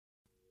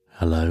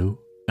Hello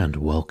and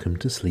welcome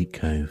to Sleep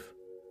Cove,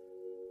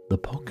 the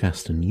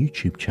podcast and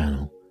YouTube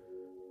channel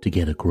to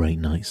get a great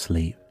night's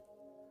sleep.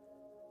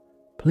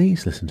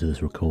 Please listen to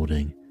this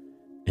recording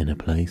in a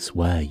place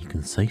where you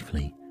can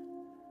safely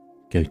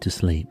go to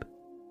sleep.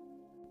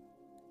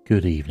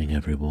 Good evening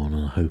everyone,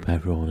 and I hope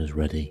everyone is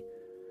ready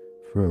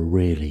for a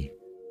really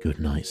good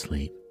night's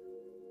sleep.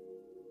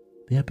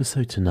 The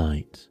episode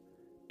tonight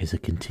is a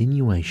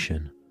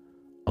continuation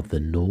of the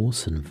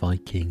Norse and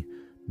Viking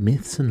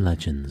myths and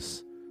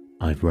legends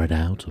I've read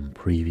out on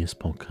previous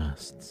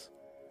podcasts.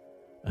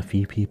 A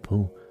few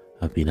people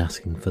have been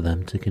asking for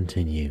them to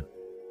continue,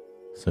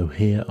 so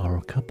here are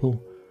a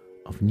couple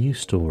of new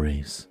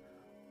stories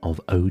of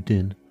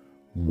Odin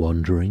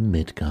wandering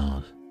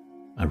Midgard.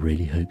 I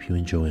really hope you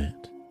enjoy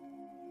it.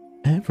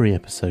 Every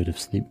episode of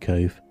Sleep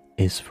Cove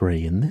is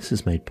free, and this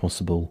is made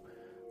possible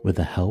with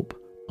the help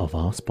of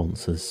our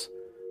sponsors.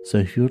 So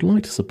if you would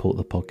like to support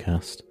the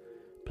podcast,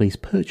 please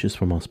purchase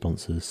from our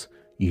sponsors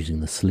using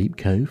the Sleep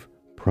Cove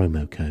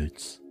promo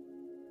codes.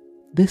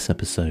 This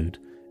episode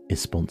is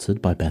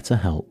sponsored by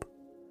BetterHelp.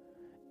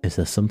 Is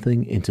there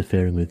something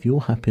interfering with your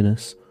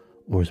happiness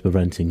or is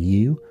preventing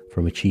you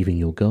from achieving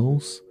your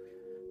goals?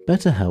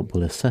 BetterHelp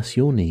will assess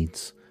your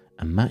needs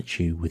and match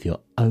you with your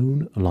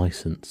own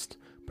licensed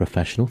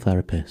professional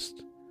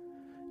therapist.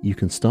 You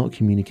can start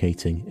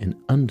communicating in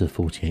under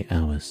 48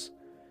 hours.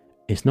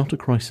 It's not a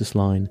crisis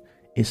line,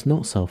 it's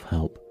not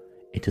self-help,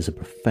 it is a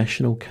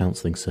professional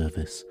counselling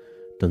service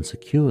done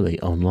securely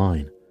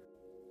online.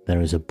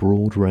 There is a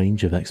broad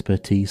range of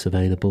expertise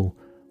available,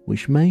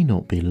 which may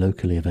not be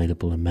locally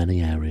available in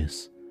many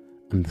areas,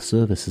 and the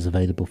service is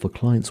available for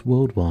clients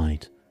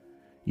worldwide.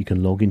 You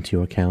can log into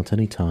your account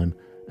anytime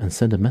and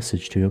send a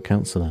message to your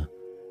counsellor.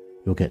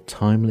 You'll get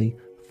timely,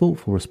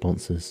 thoughtful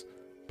responses,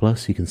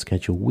 plus you can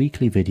schedule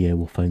weekly video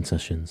or phone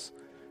sessions,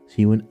 so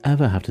you won't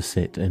ever have to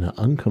sit in an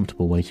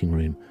uncomfortable waiting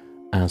room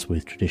as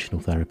with traditional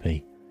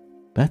therapy.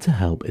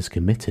 BetterHelp is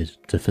committed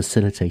to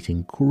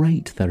facilitating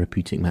great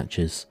therapeutic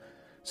matches,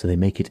 so they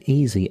make it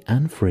easy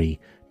and free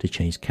to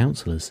change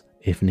counsellors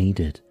if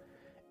needed.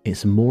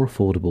 It's more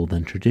affordable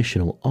than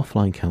traditional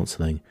offline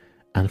counselling,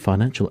 and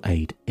financial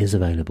aid is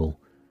available.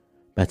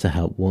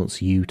 BetterHelp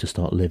wants you to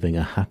start living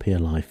a happier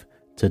life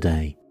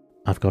today.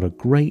 I've got a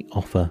great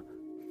offer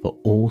for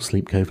all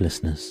Sleep Cove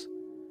listeners.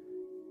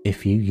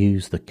 If you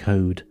use the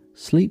code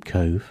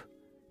SLEEPCOVE,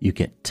 you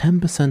get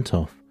 10%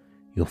 off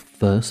your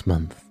first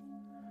month.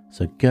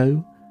 So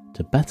go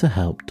to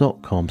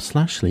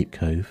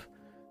betterhelp.com/sleepcove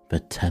for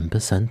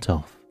 10%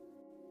 off.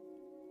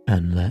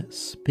 And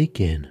let's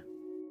begin.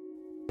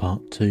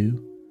 Part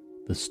 2,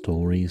 the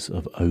stories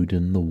of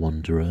Odin the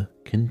Wanderer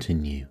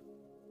continue.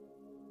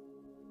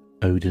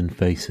 Odin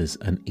faces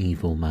an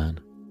evil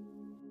man.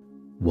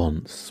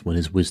 Once, when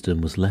his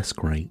wisdom was less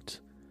great,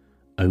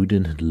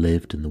 Odin had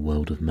lived in the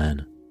world of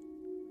men.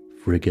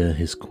 Frigga,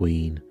 his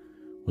queen,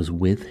 was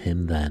with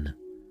him then.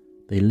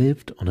 They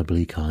lived on a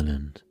bleak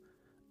island,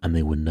 and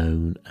they were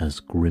known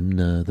as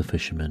Grimnir the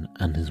fisherman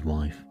and his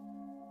wife.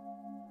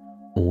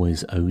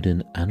 Always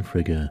Odin and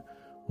Frigga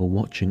were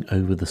watching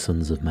over the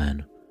sons of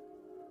men,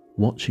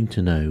 watching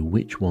to know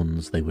which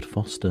ones they would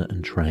foster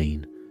and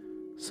train,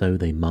 so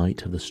they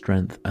might have the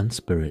strength and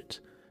spirit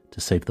to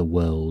save the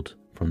world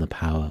from the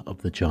power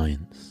of the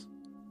giants.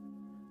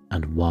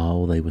 And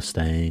while they were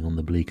staying on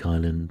the bleak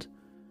island,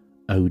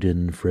 Odin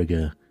and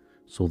Frigga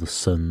saw the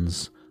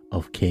sons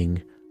of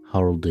King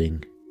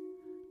Haralding,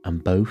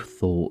 and both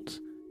thought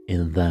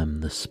in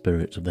them the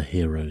spirit of the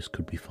heroes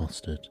could be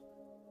fostered.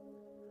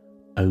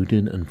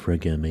 Odin and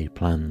Frigga made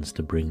plans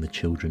to bring the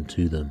children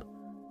to them,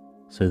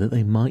 so that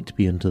they might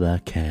be under their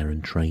care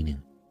and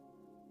training.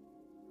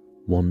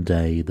 One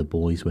day the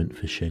boys went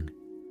fishing.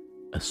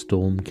 A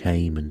storm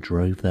came and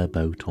drove their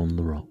boat on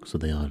the rocks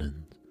of the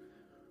island,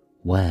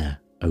 where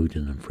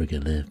Odin and Frigga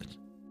lived.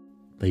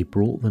 They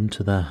brought them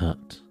to their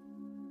hut,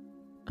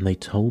 and they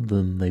told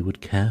them they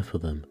would care for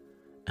them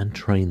and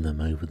train them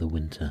over the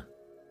winter,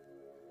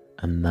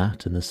 and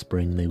that in the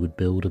spring they would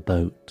build a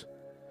boat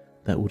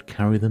that would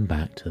carry them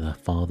back to their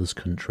father's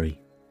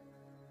country.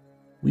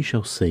 "We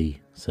shall see,"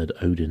 said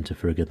Odin to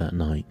Frigga that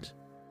night.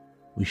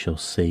 "We shall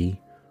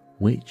see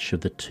which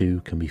of the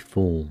two can be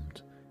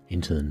formed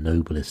into the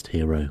noblest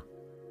hero."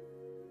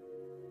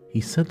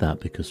 He said that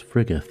because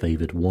Frigga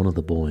favoured one of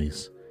the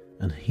boys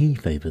and he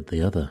favoured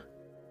the other.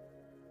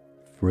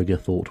 Frigga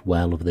thought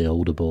well of the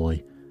older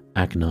boy,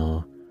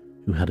 Agnar,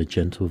 who had a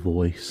gentle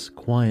voice,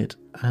 quiet,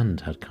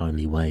 and had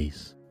kindly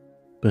ways.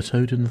 But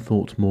Odin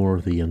thought more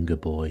of the younger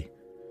boy,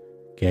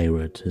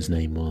 Geirröd his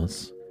name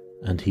was,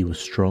 and he was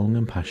strong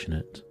and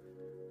passionate,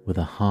 with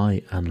a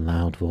high and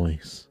loud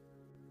voice.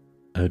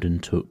 Odin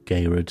took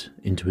Geirröd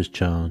into his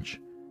charge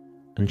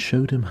and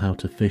showed him how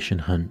to fish and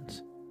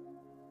hunt.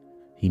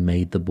 He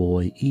made the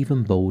boy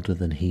even bolder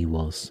than he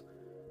was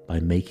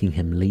by making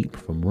him leap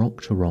from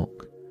rock to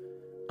rock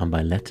and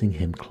by letting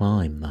him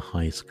climb the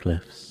highest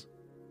cliffs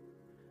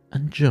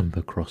and jump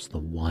across the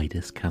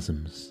widest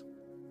chasms.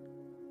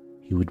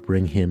 He would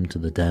bring him to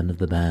the den of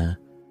the bear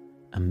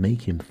and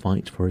make him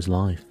fight for his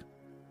life.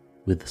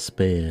 With the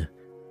spear,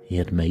 he he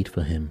had made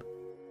for him,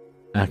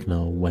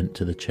 Agnar went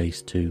to the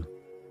chase too,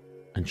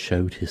 and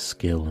showed his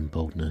skill and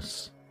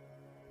boldness.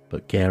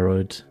 But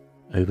Geirröd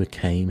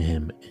overcame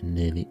him in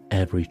nearly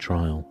every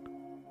trial.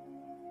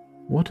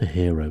 What a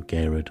hero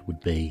Geirröd would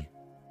be,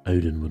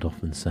 Odin would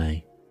often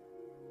say.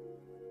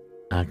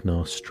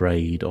 Agnar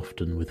strayed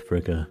often with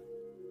Frigga.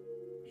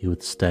 He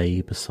would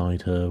stay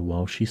beside her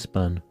while she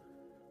spun,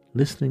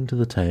 listening to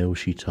the tales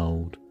she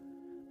told,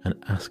 and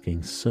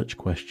asking such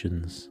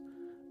questions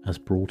as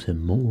brought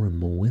him more and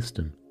more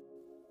wisdom.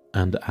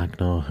 And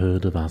Agnar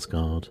heard of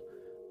Asgard,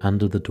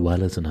 and of the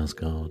dwellers in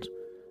Asgard,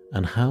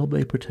 and how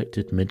they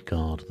protected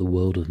Midgard, the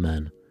world of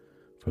men,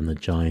 from the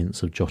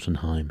giants of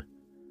Jotunheim.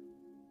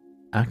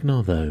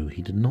 Agnar, though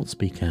he did not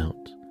speak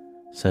out,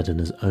 said in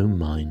his own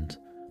mind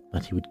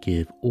that he would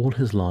give all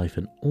his life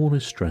and all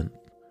his strength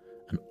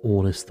and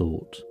all his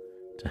thought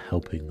to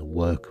helping the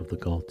work of the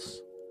gods.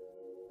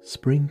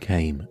 Spring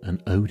came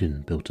and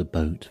Odin built a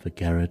boat for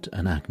Geirröd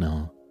and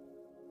Agnar.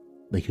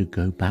 They could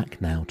go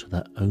back now to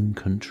their own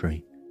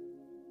country.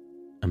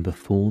 And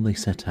before they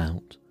set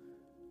out,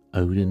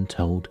 Odin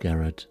told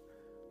Geirröd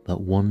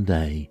that one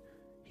day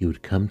he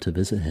would come to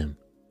visit him.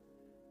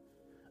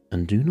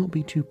 And do not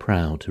be too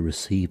proud to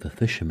receive a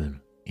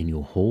fisherman in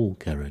your hall,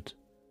 Geirröd,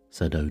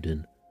 said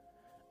Odin.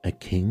 A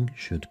king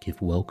should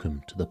give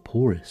welcome to the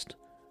poorest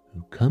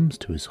who comes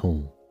to his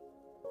hall.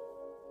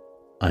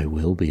 I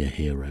will be a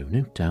hero,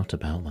 no doubt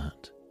about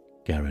that,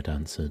 Geirröd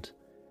answered,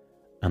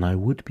 and I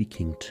would be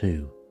king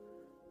too,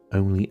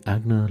 only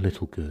Agnar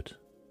Littlegood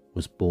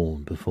was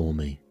born before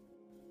me.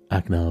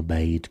 Agnar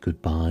bade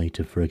goodbye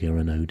to Frigga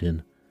and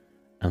Odin,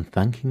 and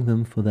thanking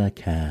them for their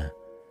care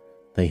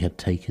they had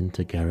taken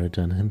to Geirröd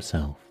and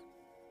himself,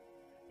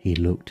 he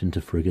looked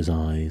into Frigga's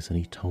eyes and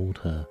he told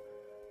her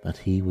that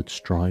he would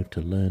strive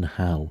to learn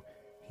how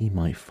he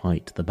might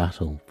fight the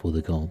battle for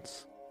the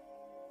gods.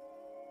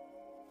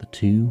 The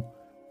two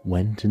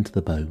went into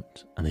the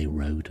boat and they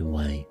rowed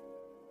away.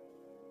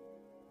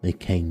 They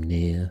came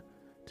near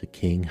to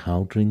King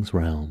Haldring's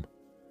realm.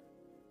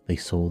 They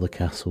saw the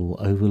castle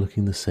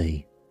overlooking the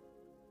sea.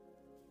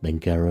 Then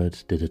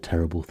Geirröd did a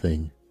terrible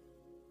thing.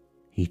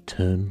 He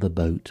turned the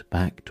boat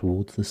back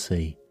towards the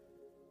sea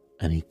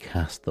and he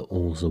cast the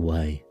oars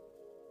away.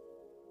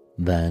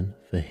 Then,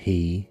 for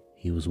he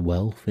was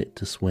well fit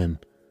to swim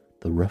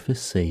the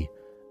roughest sea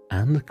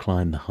and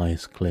climb the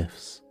highest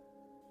cliffs,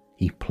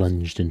 he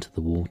plunged into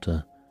the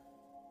water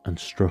and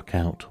struck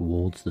out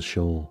towards the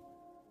shore,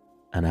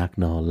 and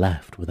Agnar,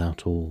 left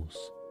without oars,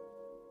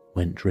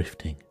 went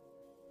drifting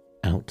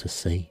out to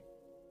sea.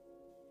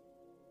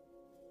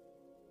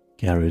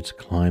 Geirröd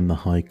climbed the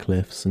high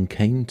cliffs and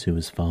came to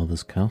his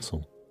father's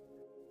castle.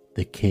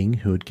 The king,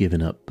 who had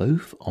given up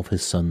both of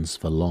his sons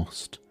for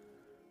lost,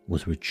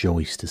 was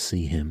rejoiced to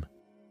see him.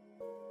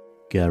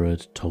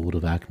 Geirröd told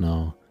of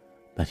Agnar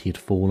that he had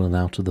fallen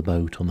out of the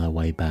boat on their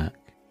way back,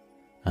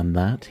 and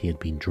that he had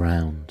been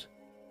drowned.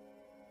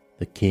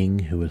 The king,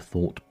 who had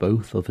thought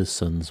both of his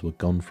sons were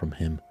gone from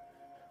him,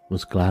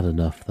 was glad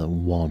enough that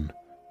one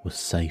was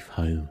safe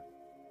home.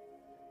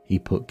 He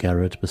put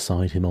Geirröd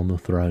beside him on the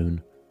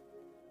throne,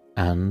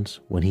 and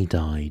when he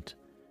died,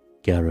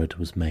 Geirröd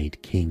was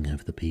made king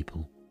of the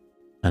people.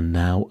 And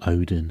now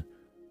Odin,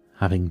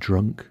 having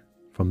drunk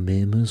from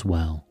Mirmir's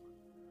well,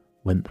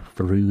 went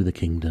through the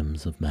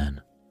kingdoms of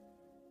men,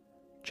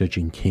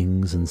 judging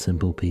kings and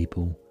simple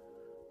people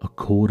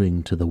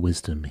according to the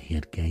wisdom he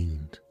had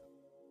gained.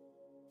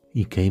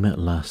 He came at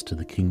last to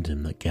the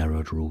kingdom that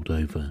Geirröd ruled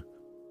over.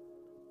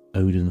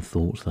 Odin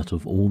thought that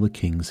of all the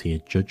kings he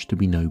had judged to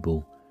be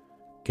noble,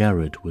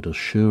 Geirröd would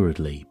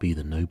assuredly be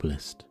the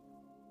noblest.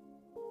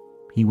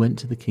 He went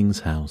to the king's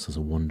house as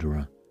a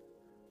wanderer,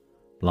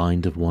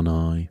 blind of one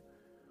eye,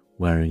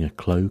 wearing a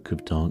cloak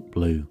of dark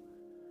blue,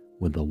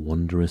 with a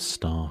wondrous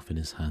staff in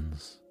his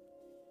hands.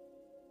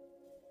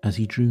 As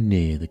he drew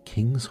near, the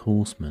king's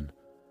horsemen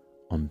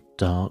on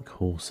dark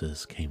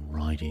horses came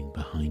riding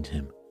behind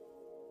him.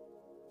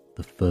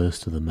 The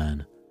first of the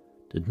men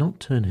did not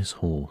turn his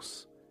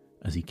horse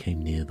as he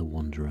came near the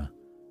wanderer,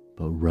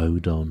 but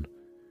rode on,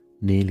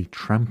 nearly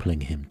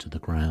trampling him to the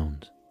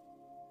ground.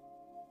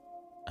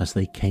 As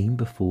they came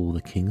before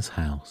the king's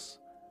house,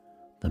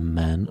 the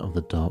men of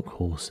the dark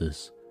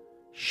horses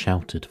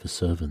shouted for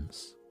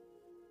servants.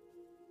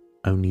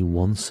 Only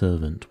one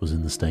servant was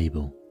in the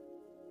stable.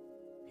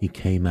 He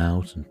came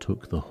out and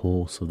took the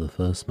horse of the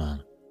first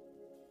man.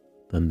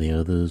 Then the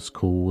others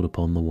called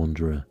upon the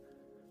wanderer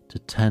to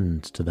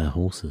tend to their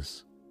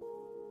horses.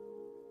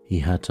 He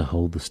had to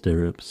hold the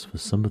stirrups for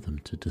some of them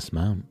to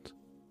dismount.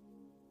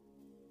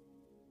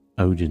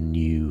 Odin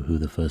knew who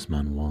the first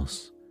man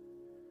was.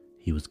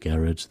 He was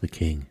Geirröd the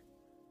king,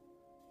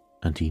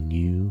 and he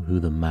knew who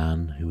the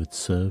man who had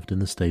served in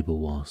the stable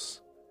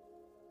was.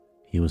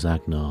 He was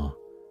Agnar,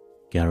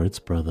 Geirröd's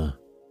brother.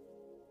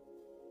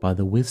 By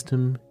the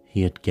wisdom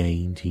he had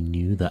gained, he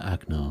knew that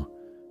Agnar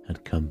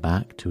had come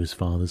back to his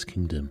father's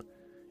kingdom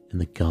in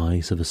the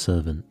guise of a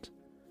servant,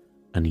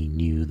 and he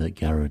knew that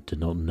Geirröd did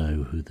not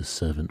know who the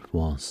servant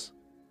was.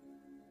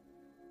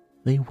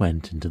 They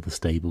went into the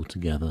stable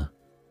together.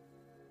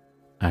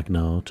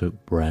 Agnar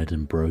took bread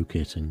and broke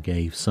it and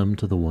gave some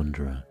to the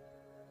wanderer.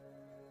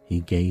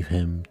 He gave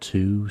him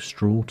 2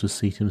 straw to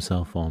seat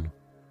himself on,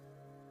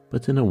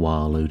 but in a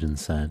while Odin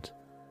said,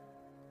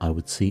 "I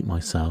would seat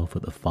myself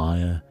at the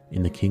fire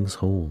in the king's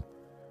hall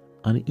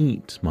and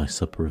eat my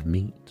supper of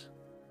meat."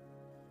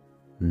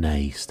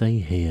 "Nay, stay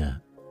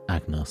here,"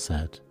 Agnar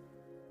said.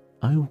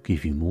 "I will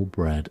give you more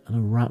bread and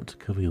a wrap to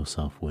cover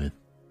yourself with.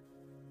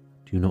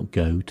 Do not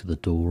go to the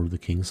door of the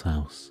king's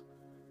house,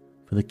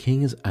 for the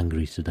king is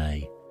angry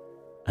today,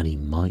 and he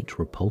might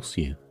repulse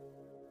you."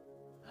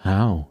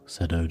 "How?"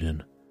 said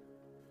Odin.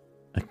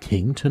 "A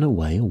king turn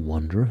away a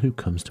wanderer who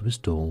comes to his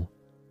door?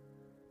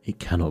 It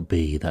cannot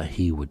be that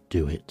he would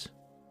do it."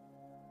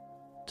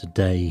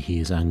 "Today he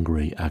is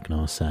angry,"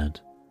 Agnar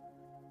said.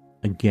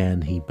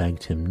 Again he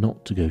begged him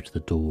not to go to the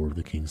door of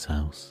the king's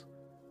house.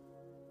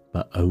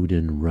 But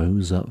Odin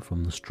rose up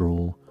from the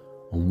straw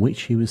on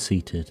which he was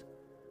seated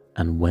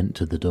and went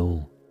to the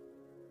door.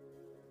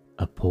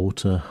 A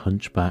porter,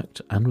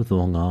 hunchbacked and with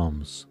long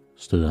arms,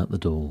 stood at the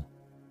door.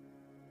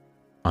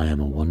 "I am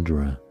a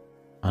wanderer,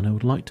 and I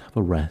would like to have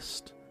a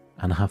rest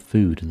and have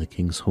food in the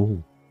king's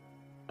hall,"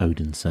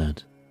 Odin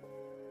said.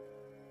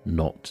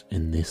 "Not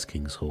in this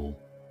king's hall,"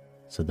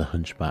 said the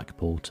hunchback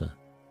porter.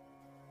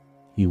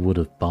 He would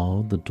have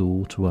barred the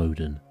door to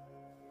Odin,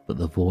 but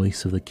the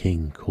voice of the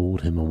king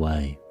called him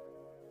away.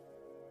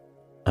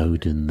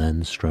 Odin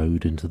then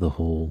strode into the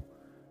hall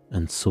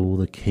and saw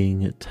the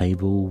king at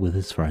table with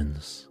his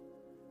friends,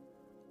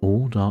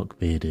 all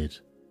dark-bearded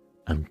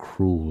and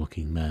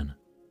cruel-looking men.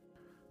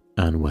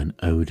 And when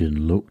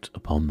Odin looked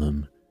upon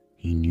them,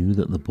 he knew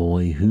that the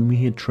boy whom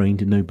he had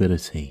trained in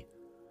nobility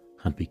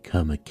had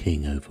become a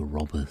king over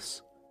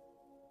robbers.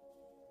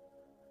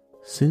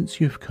 "Since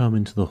you have come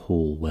into the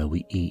hall where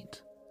we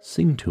eat,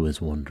 sing to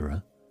us,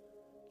 wanderer,"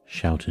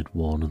 shouted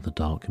one of the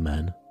dark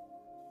men.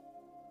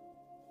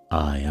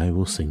 "Aye, I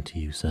will sing to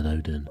you," said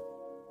Odin.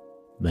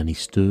 Then he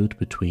stood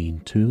between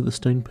 2 of the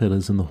stone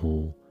pillars in the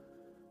hall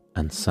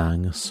and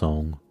sang a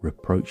song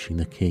reproaching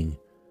the king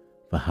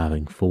for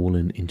having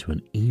fallen into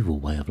an evil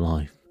way of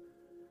life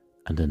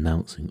and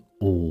denouncing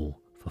all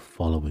for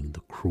following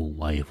the cruel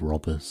way of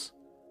robbers.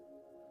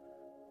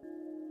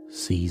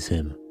 "Seize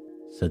him,"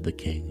 said the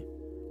king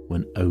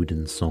when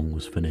Odin's song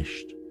was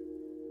finished.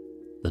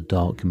 The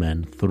dark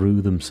men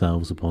threw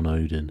themselves upon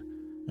Odin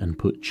and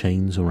put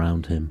chains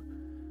around him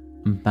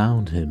and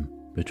bound him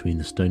between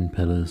the stone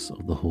pillars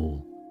of the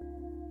hall.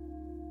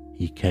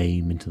 "He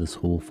came into this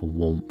hall for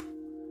warmth,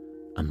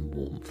 and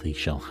warmth he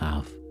shall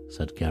have,"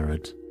 said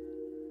Gerard.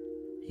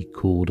 He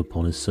called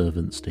upon his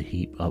servants to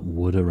heap up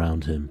wood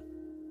around him,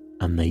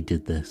 and they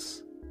did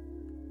this.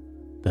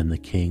 Then the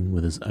king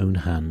with his own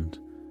hand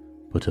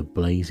put a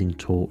blazing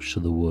torch to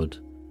the wood,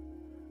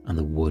 and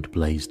the wood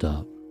blazed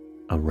up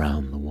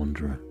around the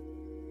wanderer.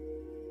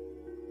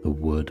 The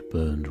wood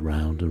burned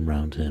round and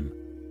round him,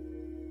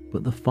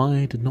 but the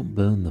fire did not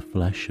burn the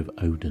flesh of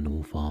Odin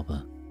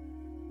All-Father.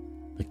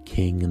 The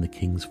king and the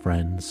king's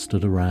friends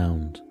stood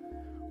around,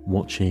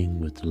 watching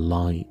with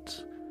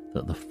delight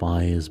that the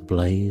fires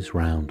blazed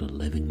round a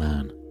living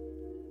man.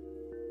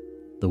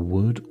 The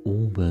wood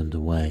all burned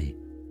away,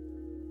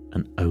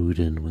 and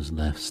Odin was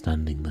left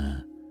standing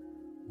there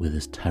with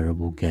his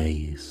terrible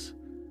gaze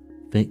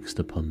fixed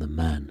upon the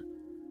men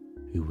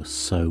who were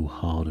so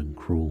hard and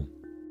cruel.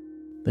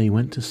 They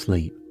went to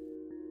sleep,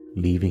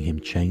 leaving him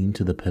chained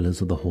to the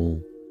pillars of the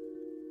hall.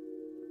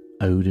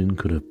 Odin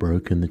could have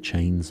broken the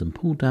chains and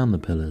pulled down the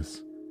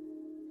pillars,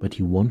 but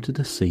he wanted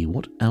to see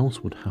what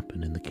else would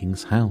happen in the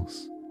king's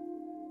house.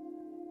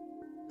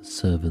 The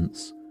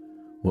servants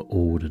were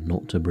ordered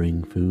not to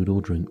bring food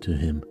or drink to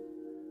him,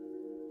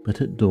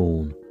 but at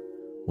dawn,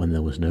 when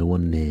there was no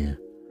one near,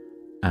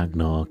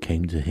 Agnar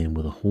came to him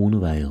with a horn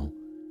of ale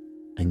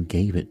and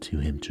gave it to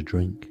him to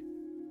drink.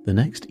 The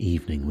next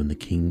evening, when the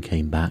king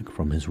came back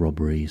from his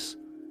robberies,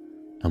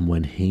 and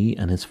when he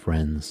and his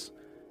friends,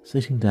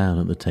 sitting down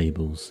at the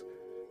tables,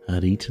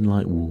 had eaten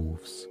like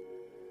wolves,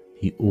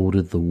 he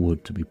ordered the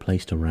wood to be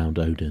placed around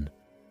Odin,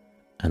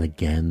 and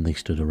again they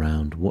stood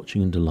around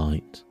watching in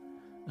delight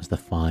as the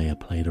fire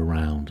played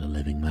around a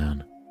living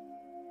man.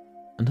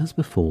 And as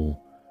before,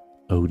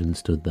 Odin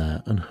stood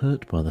there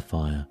unhurt by the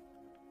fire,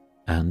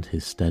 and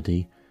his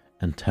steady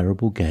and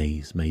terrible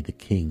gaze made the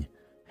king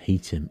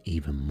hate him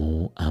even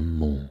more and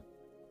more.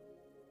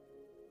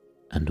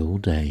 And all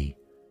day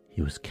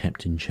he was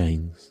kept in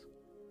chains,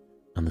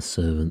 and the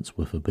servants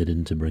were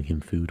forbidden to bring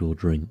him food or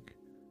drink.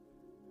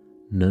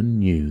 None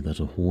knew that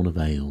a horn of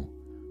ale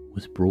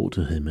was brought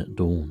to him at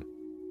dawn.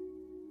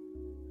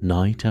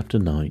 Night after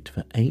night,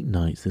 for 8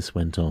 nights this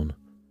went on.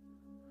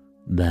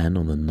 Then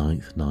on the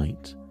 9th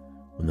night,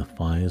 when the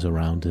fires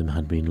around him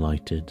had been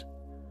lighted,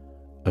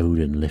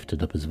 Odin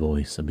lifted up his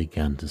voice and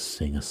began to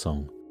sing a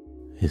song.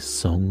 His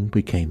song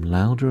became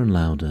louder and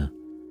louder,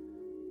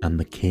 and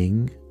the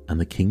king and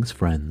the king's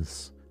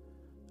friends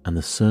and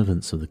the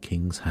servants of the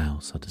king's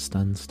house had to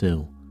stand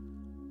still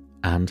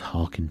and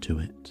hearken to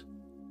it.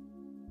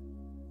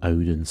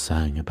 Odin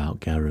sang about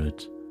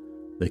Gerard,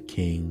 the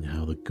king,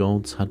 how the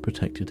gods had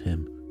protected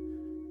him,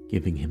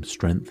 giving him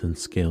strength and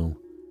skill,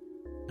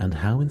 and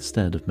how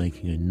instead of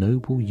making a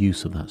noble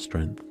use of that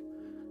strength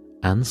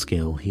and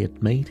skill, he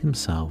had made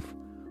himself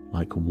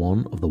like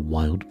one of the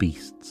wild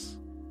beasts.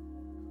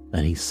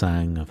 Then he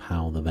sang of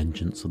how the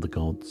vengeance of the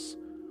gods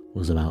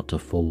was about to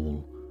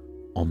fall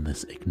on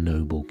this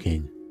ignoble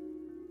king.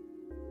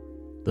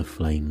 The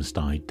flames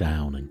died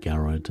down, and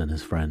Garrod and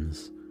his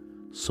friends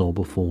saw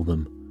before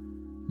them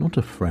not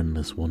a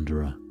friendless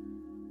wanderer,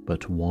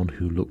 but one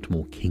who looked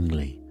more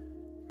kingly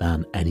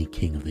than any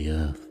king of the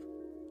earth.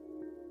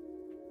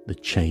 The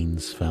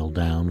chains fell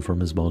down from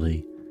his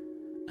body,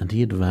 and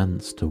he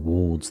advanced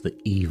towards the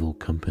evil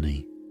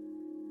company.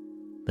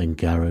 Then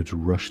Garrod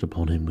rushed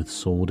upon him with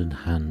sword in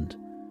hand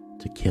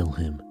to kill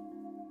him.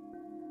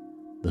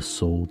 The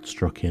sword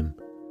struck him,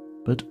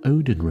 but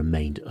Odin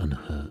remained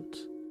unhurt.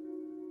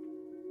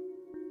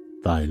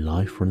 Thy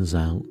life runs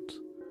out,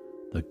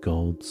 the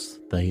gods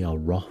they are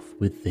wroth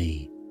with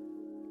thee.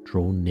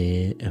 Draw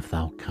near if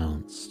thou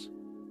canst,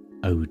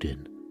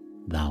 Odin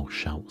thou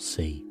shalt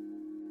see.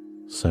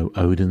 So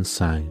Odin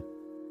sang,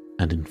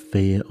 and in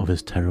fear of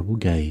his terrible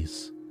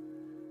gaze,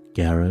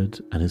 Garrod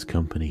and his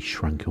company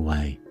shrank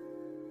away.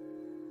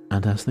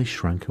 And as they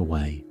shrank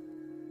away,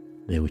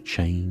 they were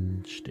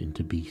changed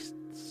into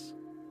beasts,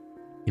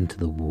 into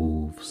the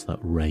wolves that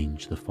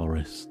range the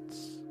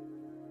forests.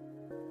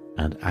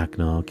 And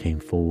Agnar came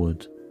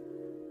forward,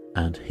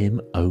 and him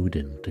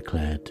Odin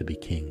declared to be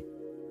king.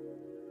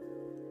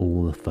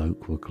 All the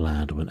folk were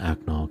glad when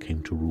Agnar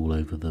came to rule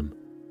over them,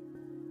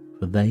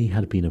 for they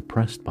had been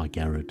oppressed by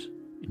Garrod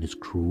in his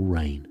cruel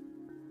reign.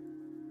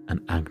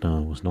 And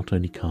Agnar was not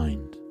only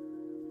kind,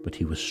 but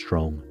he was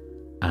strong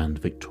and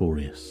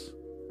victorious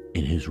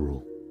in his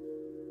rule.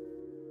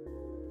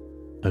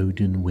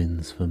 Odin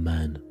wins for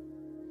men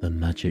the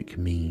magic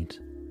mead.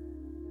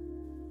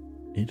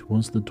 It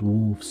was the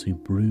dwarves who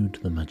brewed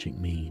the magic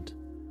mead,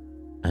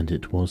 and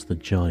it was the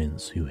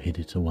giants who hid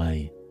it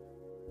away.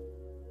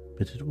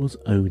 But it was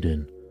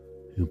Odin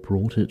who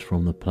brought it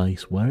from the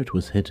place where it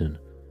was hidden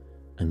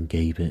and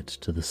gave it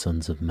to the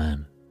sons of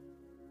men.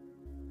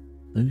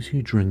 Those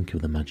who drink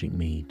of the magic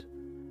mead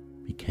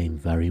became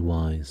very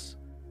wise,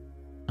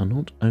 and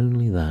not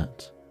only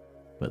that,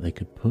 but they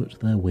could put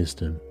their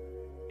wisdom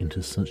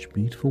into such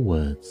beautiful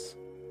words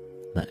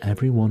that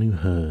everyone who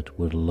heard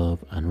would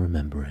love and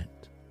remember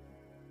it.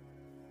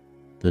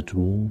 The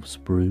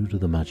dwarves brewed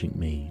the magic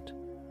mead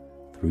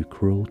through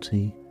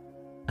cruelty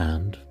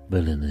and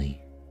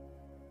villainy.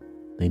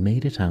 They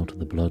made it out of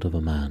the blood of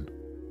a man.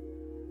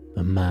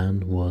 The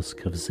man was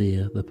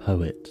Kvasir the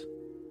poet.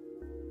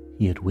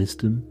 He had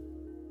wisdom,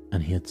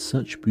 and he had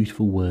such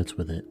beautiful words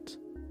with it,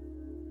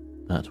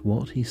 that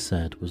what he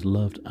said was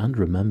loved and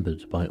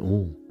remembered by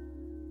all.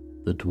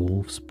 The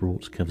dwarves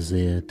brought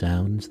Kvasir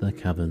down into their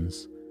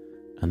caverns,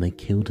 and they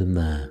killed him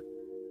there.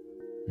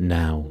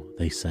 Now,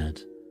 they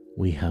said,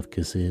 we have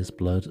Kvasir's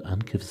blood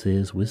and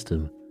Kvasir's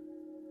wisdom,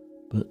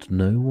 but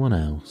no one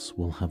else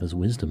will have his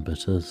wisdom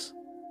but us.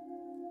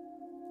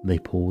 They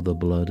poured the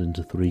blood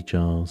into 3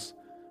 jars,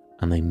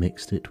 and they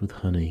mixed it with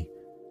honey,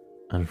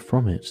 and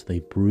from it they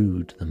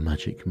brewed the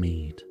magic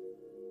mead.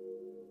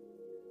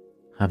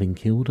 Having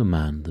killed a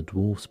man, the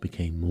dwarfs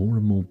became more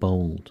and more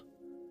bold.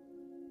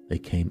 They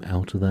came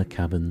out of their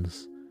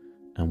caverns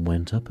and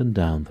went up and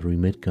down through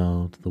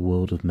Midgard, the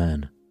world of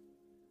men.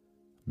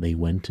 They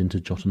went into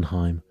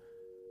Jotunheim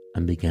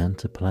and began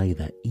to play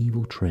their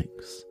evil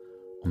tricks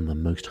on the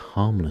most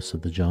harmless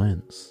of the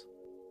giants.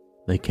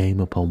 They came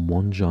upon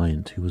one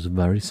giant who was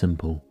very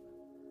simple.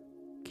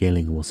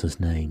 Gilling was his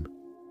name.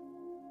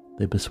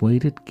 They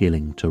persuaded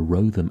Gilling to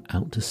row them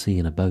out to sea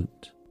in a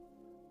boat.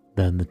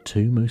 Then the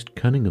 2 most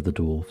cunning of the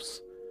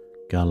dwarfs,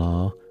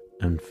 Galar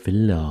and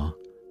Filar,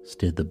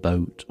 steered the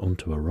boat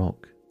onto a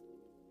rock.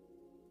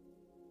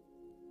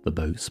 The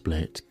boat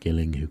split.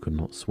 Gilling, who could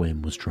not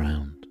swim, was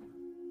drowned.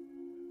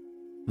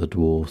 The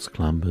dwarfs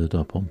clambered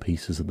up on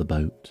pieces of the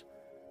boat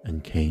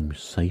and came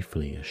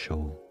safely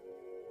ashore.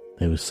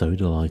 They were so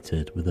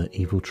delighted with their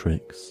evil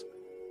tricks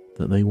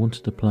that they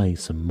wanted to play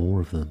some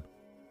more of them.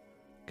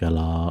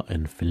 Galar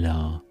and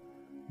Filar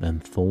then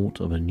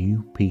thought of a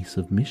new piece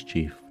of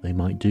mischief they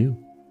might do.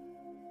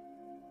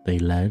 They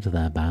led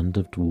their band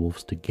of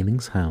dwarfs to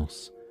Gilling's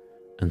house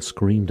and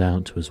screamed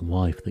out to his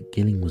wife that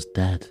Gilling was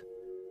dead.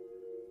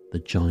 The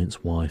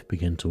giant's wife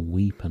began to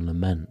weep and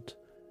lament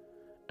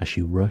as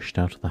she rushed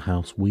out of the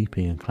house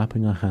weeping and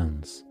clapping her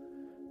hands.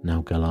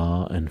 Now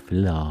Galar and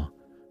Filar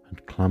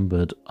had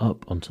clambered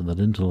up onto the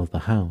lintel of the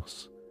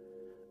house,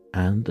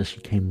 and as she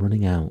came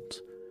running out,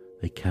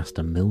 they cast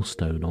a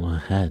millstone on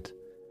her head.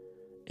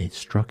 It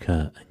struck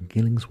her, and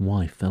Gilling's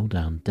wife fell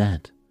down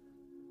dead.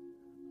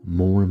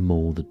 More and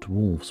more the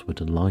dwarfs were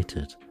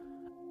delighted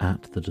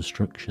at the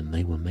destruction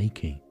they were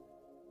making.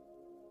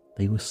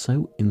 They were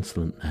so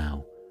insolent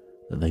now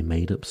that they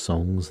made up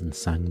songs and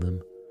sang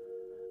them,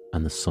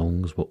 and the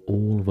songs were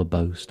all of a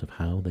boast of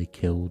how they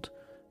killed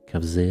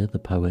Kvasir the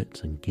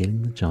poet and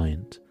Gilling the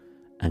giant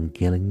and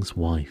Gilling's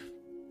wife.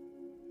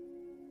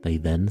 They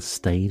then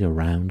stayed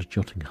around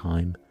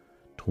Jotunheim,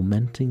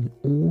 tormenting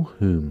all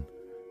whom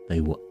they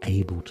were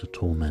able to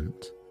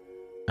torment,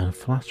 and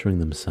flattering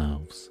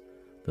themselves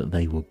that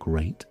they were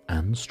great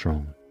and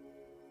strong.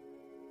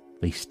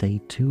 They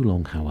stayed too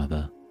long,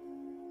 however.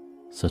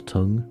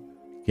 Suttung,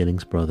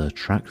 Gilling's brother,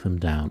 tracked them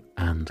down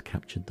and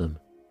captured them.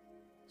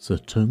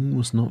 Suttung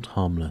was not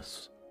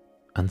harmless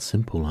and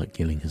simple like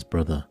Gilling, his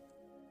brother.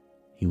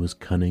 He was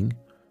cunning,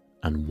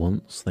 and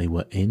once they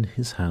were in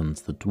his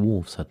hands, the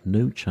dwarfs had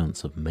no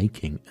chance of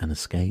making an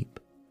escape.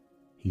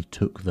 He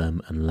took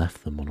them and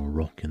left them on a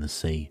rock in the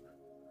sea,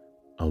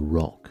 a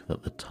rock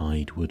that the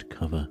tide would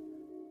cover.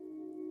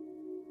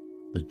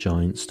 The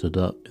giant stood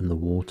up in the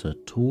water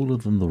taller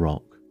than the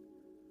rock,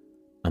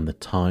 and the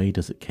tide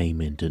as it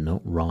came in did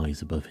not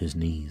rise above his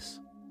knees.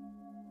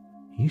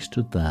 He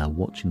stood there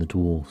watching the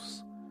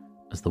dwarfs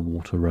as the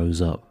water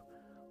rose up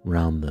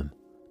round them,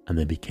 and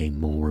they became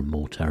more and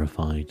more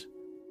terrified.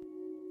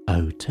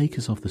 "Oh, take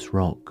us off this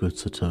rock, good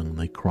Suttung,"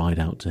 they cried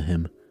out to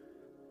him.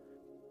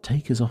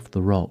 "Take us off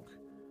the rock,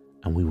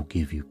 and we will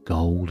give you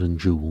gold and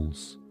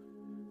jewels.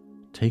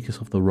 Take us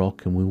off the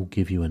rock, and we will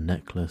give you a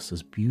necklace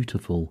as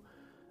beautiful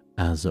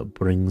as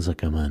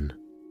Bringsagamon."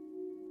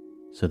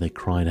 So they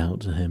cried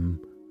out to him,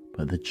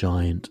 but the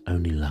giant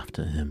only laughed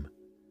at him.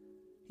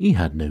 He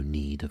had no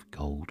need of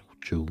gold or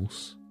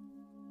jewels.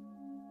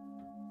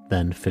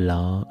 Then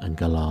Filar and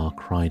Galar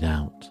cried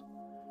out,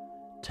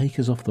 "Take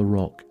us off the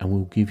rock, and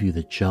we'll give you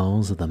the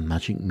jars of the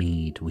magic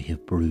mead we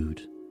have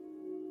brewed."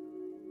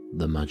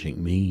 "The magic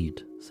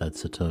mead," said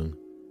Suttung.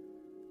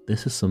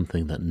 "This is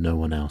something that no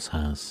one else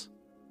has.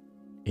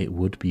 It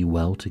would be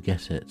well to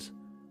get it,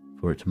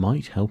 for it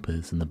might help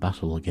us in the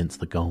battle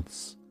against the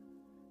gods.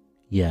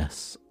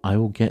 Yes, I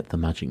will get the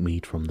magic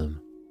mead from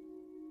them."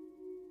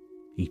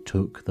 He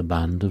took the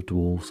band of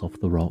dwarfs off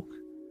the rock,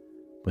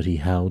 but he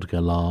held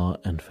Galar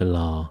and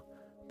Filar,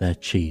 their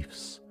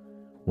chiefs,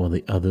 while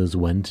the others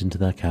went into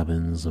their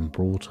cabins and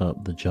brought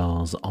up the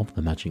jars of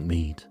the magic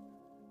mead.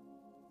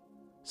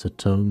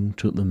 Suttung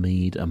took the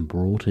mead and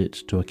brought it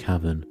to a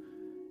cavern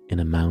in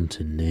a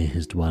mountain near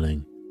his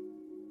dwelling,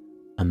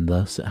 and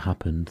thus it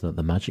happened that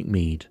the magic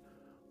mead,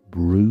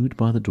 brewed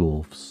by the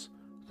dwarfs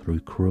through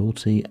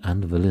cruelty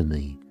and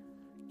villainy,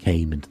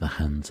 came into the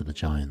hands of the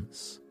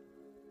giants.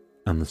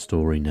 And the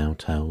story now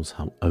tells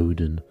how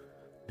Odin,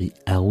 the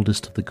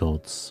eldest of the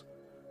gods,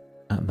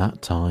 at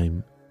that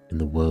time in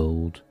the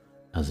world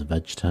as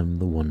Vegtam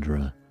the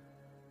Wanderer,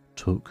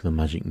 took the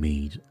magic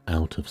mead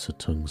out of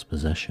Suttung's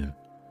possession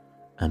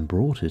and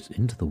brought it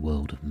into the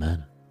world of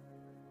men.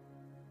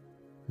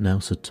 Now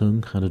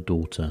Suttung had a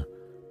daughter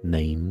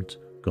named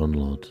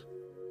Gunnlod,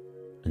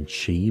 and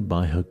she,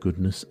 by her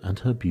goodness and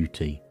her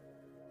beauty,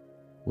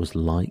 was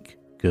like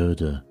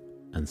Gerda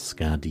and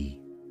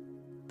Skadi,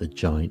 the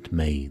giant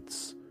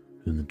maids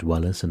whom the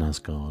dwellers in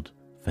Asgard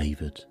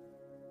favoured.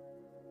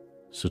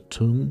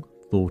 Suttung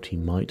thought he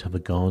might have a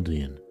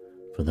guardian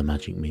for the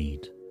magic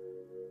mead,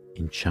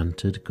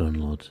 enchanted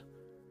Gunnlod,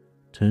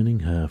 turning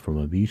her from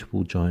a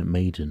beautiful giant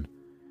maiden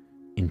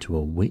into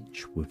a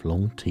witch with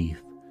long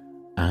teeth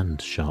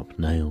and sharp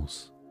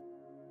nails.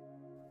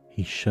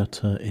 He shut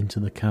her into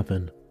the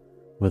cavern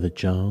where the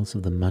jars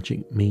of the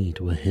magic mead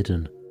were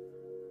hidden.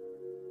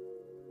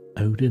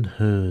 Odin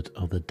heard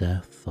of the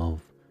death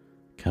of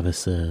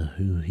Kavasir,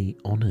 who he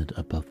honoured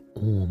above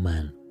all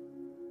men.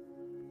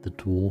 The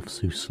dwarfs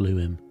who slew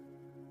him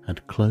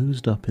had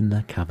closed up in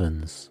their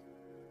caverns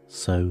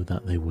so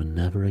that they were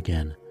never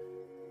again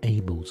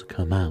able to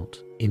come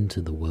out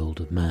into the world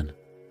of men.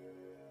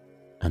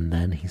 And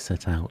then he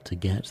set out to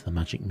get the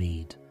magic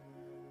mead,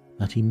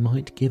 that he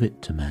might give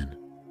it to men,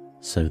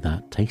 so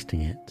that,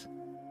 tasting it,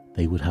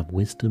 they would have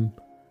wisdom,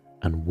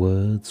 and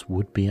words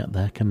would be at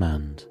their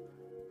command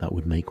that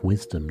would make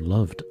wisdom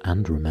loved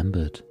and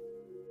remembered.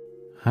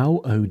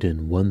 How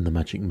Odin won the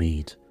magic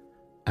mead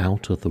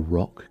out of the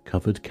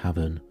rock-covered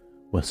cavern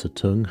where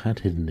Suttung had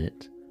hidden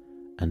it,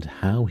 and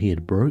how he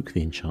had broke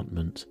the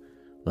enchantment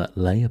that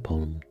lay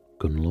upon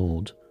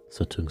Gunnlod,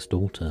 Suttung's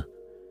daughter,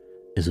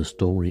 is a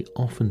story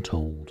often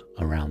told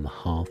around the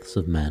hearths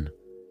of men.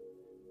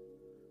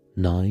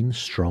 9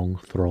 strong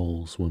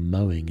thralls were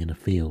mowing in a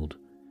field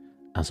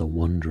as a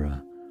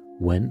wanderer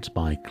went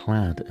by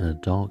clad in a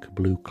dark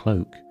blue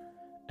cloak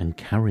and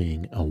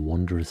carrying a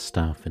wanderer's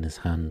staff in his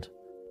hand.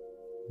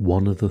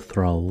 One of the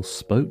thralls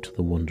spoke to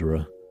the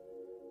wanderer.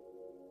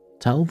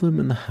 "Tell them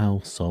in the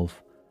house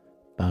of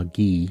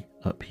Bagi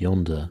up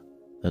yonder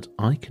that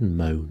I can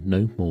mow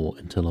no more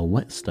until a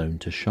whetstone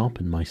to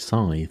sharpen my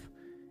scythe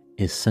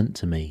is sent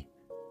to me."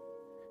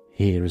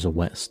 "Here is a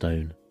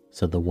whetstone,"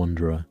 said the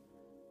wanderer,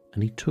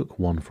 and he took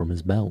one from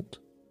his belt.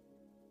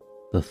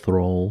 The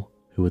thrall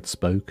who had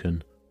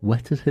spoken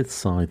whetted his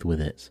scythe with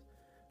it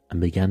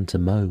and began to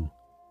mow.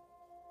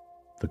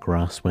 The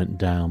grass went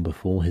down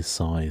before his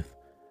scythe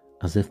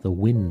as if the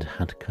wind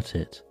had cut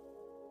it.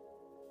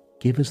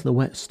 "Give us the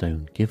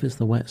whetstone, give us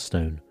the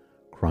whetstone,"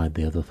 cried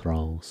the other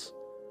thralls.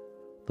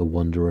 The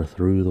wanderer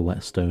threw the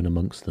whetstone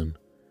amongst them,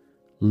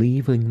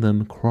 leaving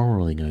them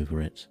quarrelling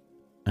over it,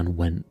 and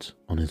went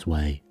on his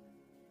way.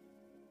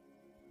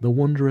 The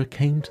wanderer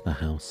came to the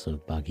house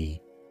of Bagi,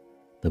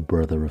 the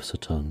brother of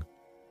Suttung.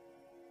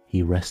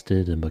 He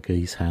rested in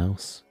Bagi's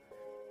house,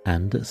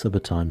 and at supper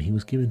time he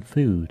was given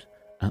food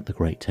at the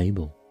great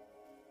table.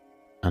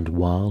 And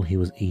while he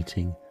was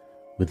eating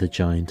with the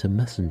giant, a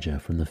messenger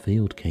from the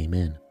field came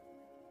in.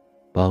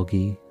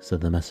 "Baugi,"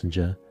 said the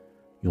messenger,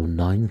 "your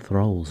 9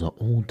 thralls are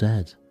all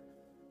dead.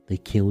 They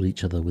killed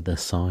each other with their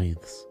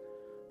scythes,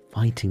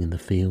 fighting in the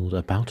field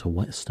about a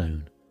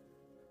whetstone.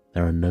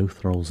 There are no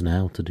thralls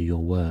now to do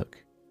your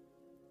work."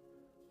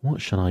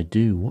 "What shall I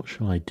do? What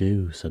shall I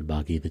do?" said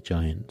Baugi the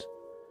giant.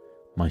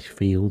 "My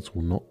fields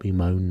will not be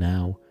mown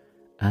now,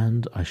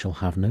 and I shall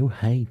have no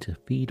hay to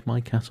feed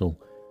my cattle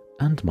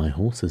and my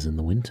horses in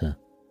the winter."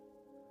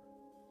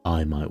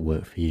 "I might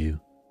work for you,"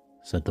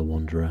 said the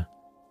wanderer.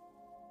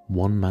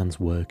 "One man's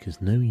work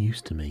is no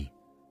use to me,"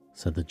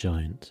 said the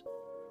giant.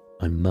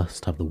 "I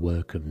must have the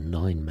work of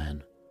 9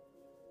 men."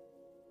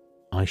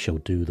 "I shall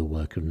do the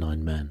work of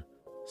 9 men,"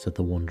 said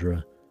the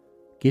wanderer.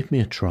 "Give me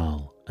a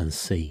trowel and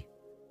see."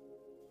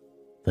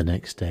 The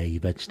next day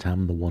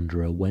Vegtam the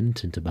wanderer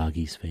went into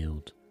Baugi's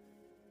field.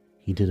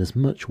 He did as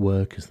much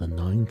work as the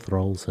 9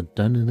 thralls had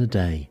done in a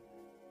day.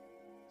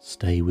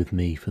 "Stay with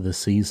me for the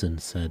season,"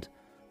 said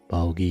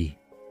Baugi.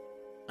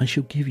 "I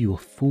shall give you a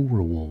full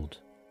reward."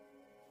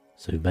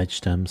 So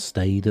Vegtam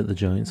stayed at the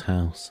giant's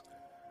house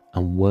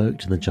and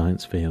worked in the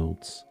giant's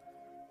fields.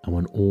 And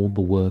when all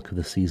the work of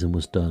the season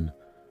was done,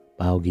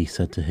 Baugi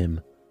said to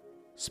him,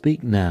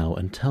 "Speak now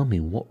and tell me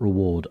what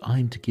reward I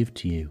am to give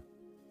to you."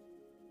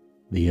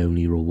 "The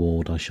only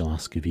reward I shall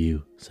ask of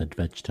you," said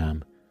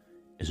Vegtam,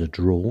 "is a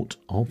draught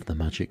of the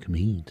magic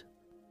mead."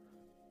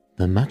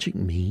 "The magic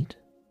mead?"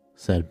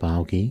 said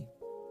Baugi.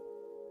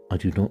 "I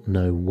do not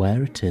know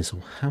where it is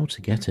or how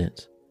to get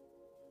it."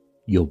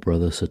 "Your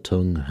brother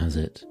Suttung has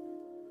it.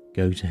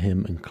 Go to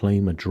him and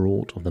claim a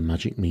draught of the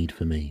magic mead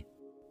for me."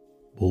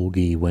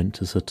 Baugi went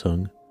to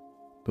Suttung,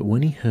 but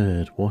when he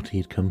heard what he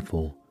had come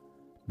for,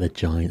 the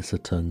giant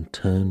Suttung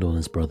turned on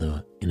his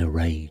brother in a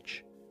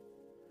rage.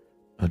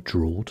 "A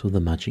draught of the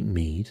magic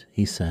mead,"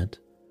 he said.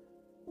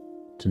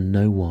 "To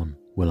no one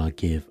will I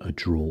give a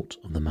draught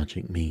of the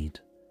magic mead.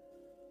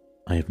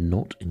 I have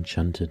not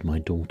enchanted my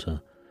daughter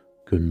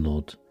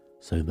Gunnlod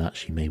so that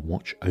she may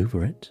watch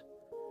over it,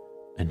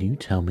 and you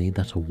tell me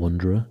that a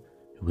wanderer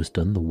who has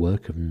done the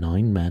work of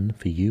 9 men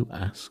for you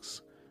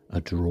asks a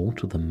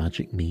draught of the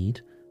magic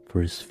mead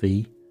for his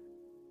fee?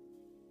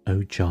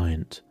 O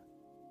giant,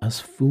 as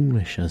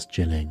foolish as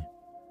Jilling."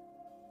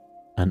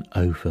 "An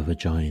oath of a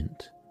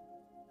giant.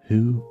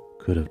 Who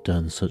could have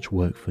done such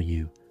work for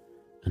you,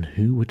 and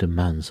who would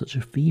demand such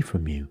a fee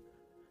from you,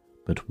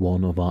 but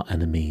one of our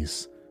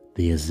enemies,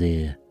 the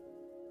Azir?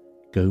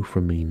 Go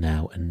from me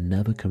now and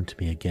never come to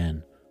me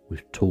again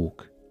with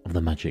talk of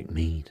the magic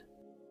mead."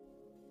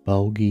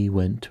 Baugi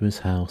went to his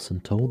house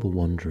and told the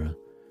wanderer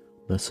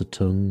that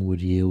Suttung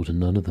would yield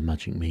none of the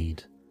magic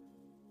mead.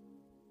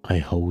 "I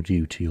hold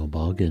you to your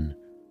bargain,"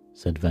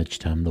 said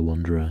Vegtam the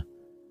wanderer,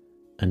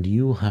 "and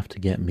you will have to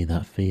get me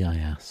that fee I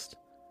asked.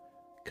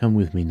 Come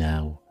with me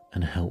now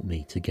and help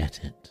me to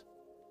get it."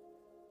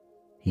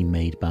 He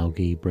made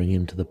Baugi bring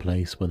him to the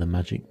place where the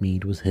magic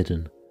mead was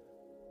hidden.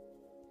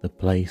 The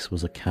place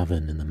was a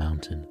cavern in the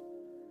mountain.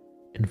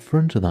 In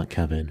front of that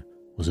cavern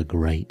was a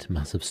great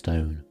massive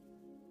stone.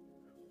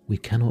 "We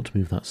cannot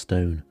move that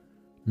stone,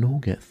 nor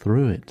get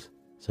through it,"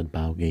 said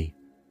Baugi.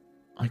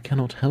 "I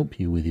cannot help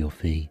you with your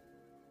fee."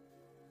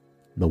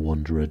 The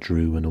wanderer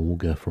drew an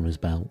auger from his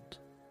belt.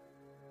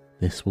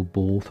 "This will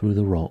bore through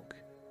the rock,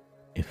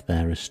 if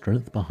there is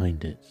strength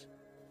behind it.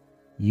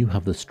 You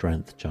have the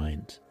strength,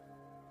 giant.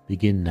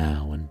 Begin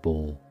now and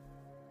bore."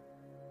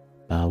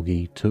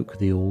 Baugi took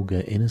the auger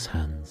in his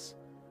hands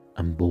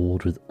and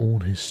bored with all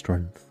his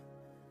strength,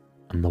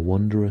 and the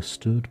wanderer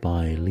stood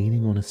by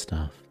leaning on his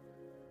staff,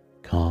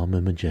 calm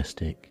and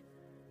majestic,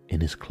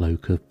 in his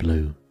cloak of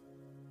blue.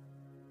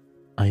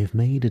 "I have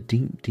made a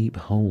deep, deep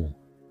hole.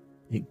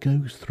 It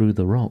goes through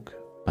the rock,"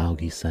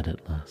 Baugi said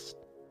at last.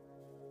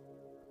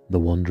 The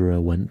wanderer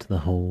went to the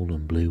hole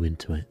and blew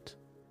into it.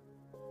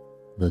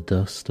 The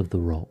dust of the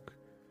rock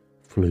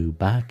flew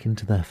back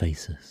into their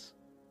faces.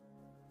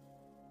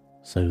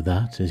 "So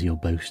that is your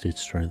boasted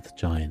strength,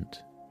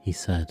 giant," he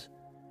said.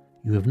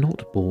 "You have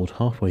not bored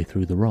halfway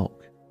through the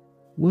rock.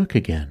 Work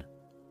again."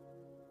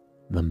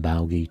 Then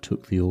Baugi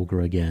took the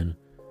auger again,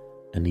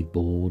 and he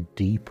bored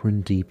deeper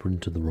and deeper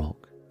into the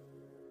rock,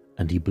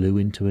 and he blew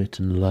into it,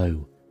 and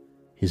lo,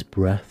 his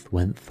breath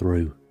went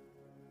through.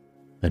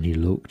 Then he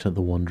looked at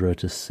the wanderer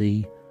to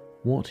see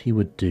what he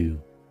would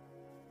do.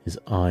 His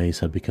eyes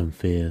had become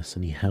fierce,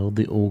 and he held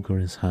the auger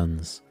in his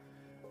hands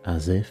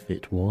as if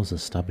it was a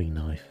stabbing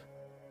knife.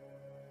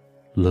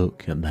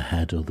 "Look at the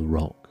head of the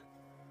rock,"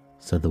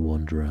 said the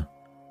wanderer.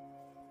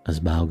 As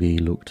Baugi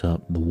looked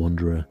up, the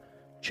wanderer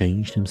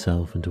changed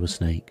himself into a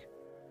snake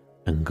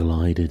and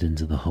glided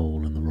into the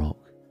hole in the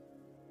rock,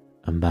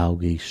 and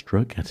Baugi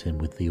struck at him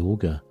with the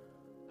auger,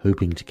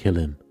 hoping to kill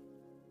him,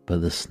 but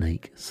the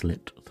snake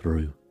slipped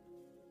through.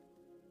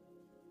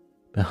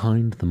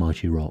 Behind the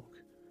mighty rock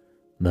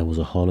there was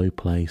a hollow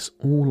place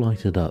all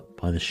lighted up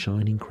by the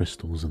shining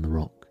crystals in the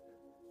rock,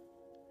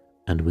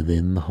 and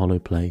within the hollow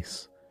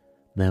place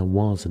there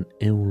was an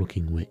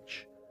ill-looking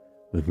witch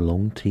with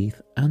long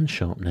teeth and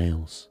sharp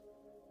nails.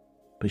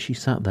 But she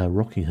sat there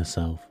rocking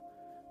herself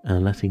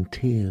and letting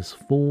tears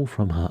fall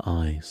from her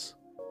eyes.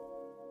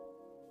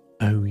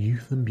 "O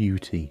youth and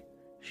beauty,"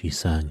 she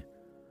sang,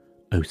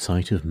 "O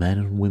sight of men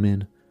and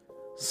women,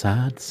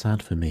 sad,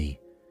 sad for me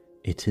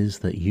it is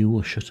that you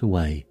were shut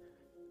away,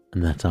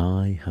 and that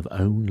I have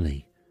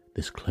only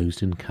this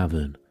closed-in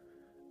cavern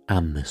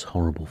and this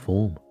horrible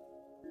form."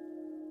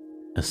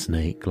 A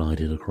snake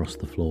glided across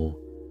the floor.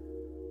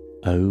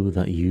 "Oh,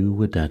 that you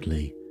were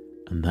deadly,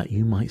 and that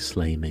you might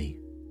slay me,"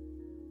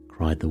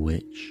 cried the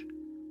witch.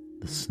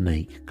 The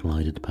snake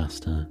glided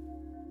past her.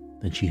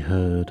 Then she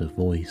heard a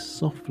voice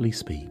softly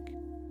speak,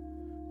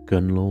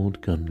 "Gunlord,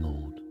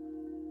 Gunlord."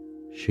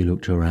 She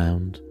looked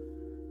around,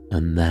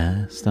 and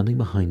there, standing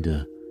behind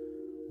her,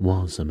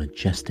 was a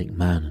majestic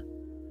man,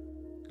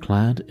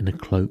 clad in a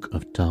cloak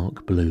of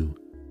dark blue,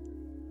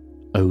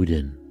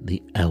 Odin,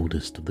 the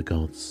eldest of the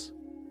gods.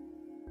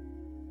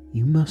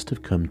 "You must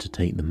have come to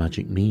take the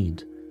magic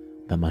mead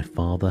that my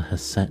father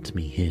has set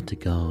me here to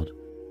guard,"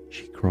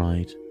 she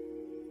cried.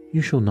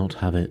 "You shall not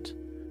have it.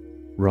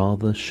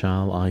 Rather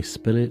shall I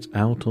spill it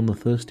out on the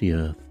thirsty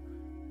earth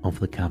of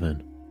the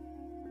cavern."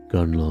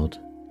 "Gunlord,"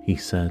 he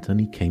said, and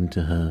he came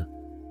to her.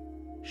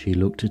 She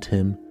looked at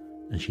him,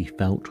 and she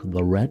felt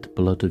the red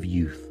blood of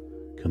youth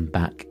come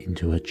back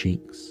into her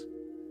cheeks.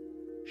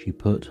 She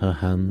put her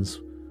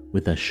hands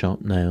with their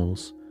sharp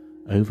nails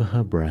over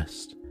her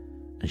breast,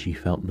 and she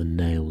felt the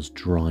nails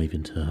drive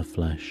into her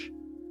flesh.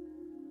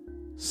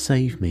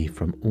 "Save me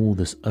from all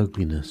this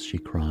ugliness," she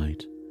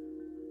cried.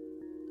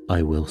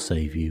 "I will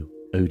save you,"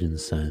 Odin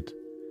said.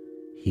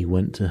 He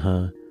went to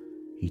her,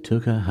 he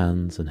took her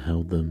hands and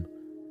held them,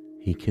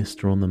 he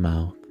kissed her on the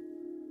mouth.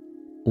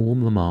 All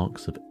the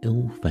marks of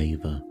ill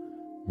favour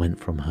went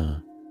from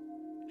her.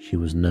 She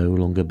was no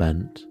longer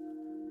bent,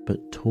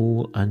 but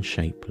tall and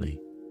shapely.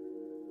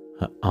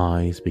 Her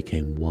eyes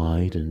became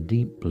wide and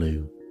deep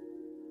blue.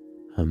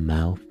 Her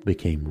mouth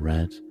became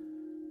red,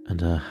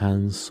 and her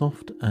hands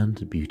soft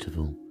and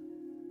beautiful.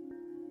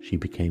 She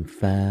became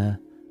fair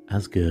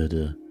as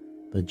Gerda,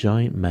 the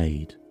giant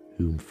maid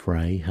whom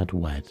Frey had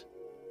wed.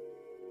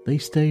 They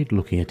stayed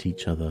looking at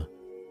each other.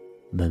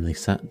 Then they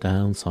sat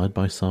down side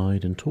by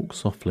side and talked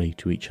softly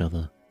to each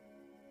other.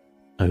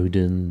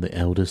 Odin, the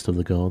eldest of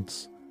the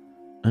gods,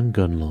 and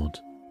Gunlod,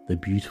 the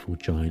beautiful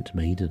giant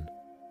maiden.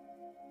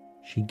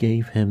 She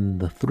gave him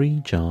the 3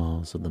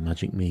 jars of the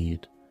magic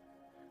mead,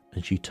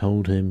 and she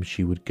told him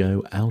she would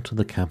go out of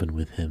the cabin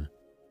with him.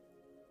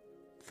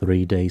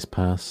 3 days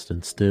passed,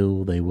 and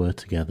still they were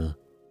together.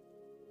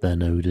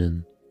 Then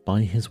Odin,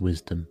 by his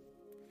wisdom,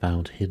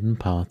 found hidden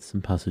paths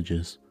and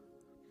passages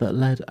that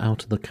led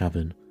out of the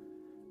cavern,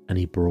 and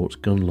he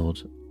brought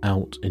Gunlod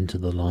out into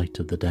the light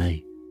of the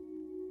day.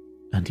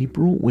 And he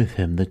brought with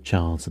him the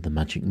jars of the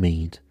magic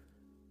mead,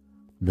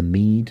 the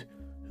mead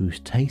whose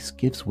taste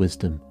gives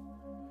wisdom,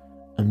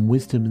 and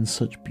wisdom in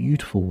such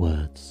beautiful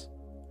words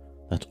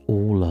that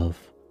all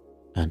love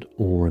and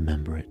all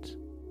remember it.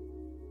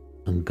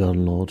 And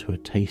Gunlod, who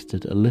had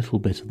tasted a little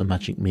bit of the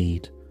magic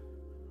mead,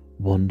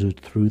 wandered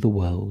through the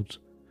world,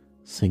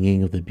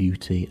 singing of the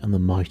beauty and the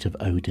might of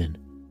Odin,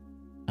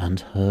 and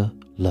her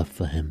love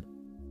for him.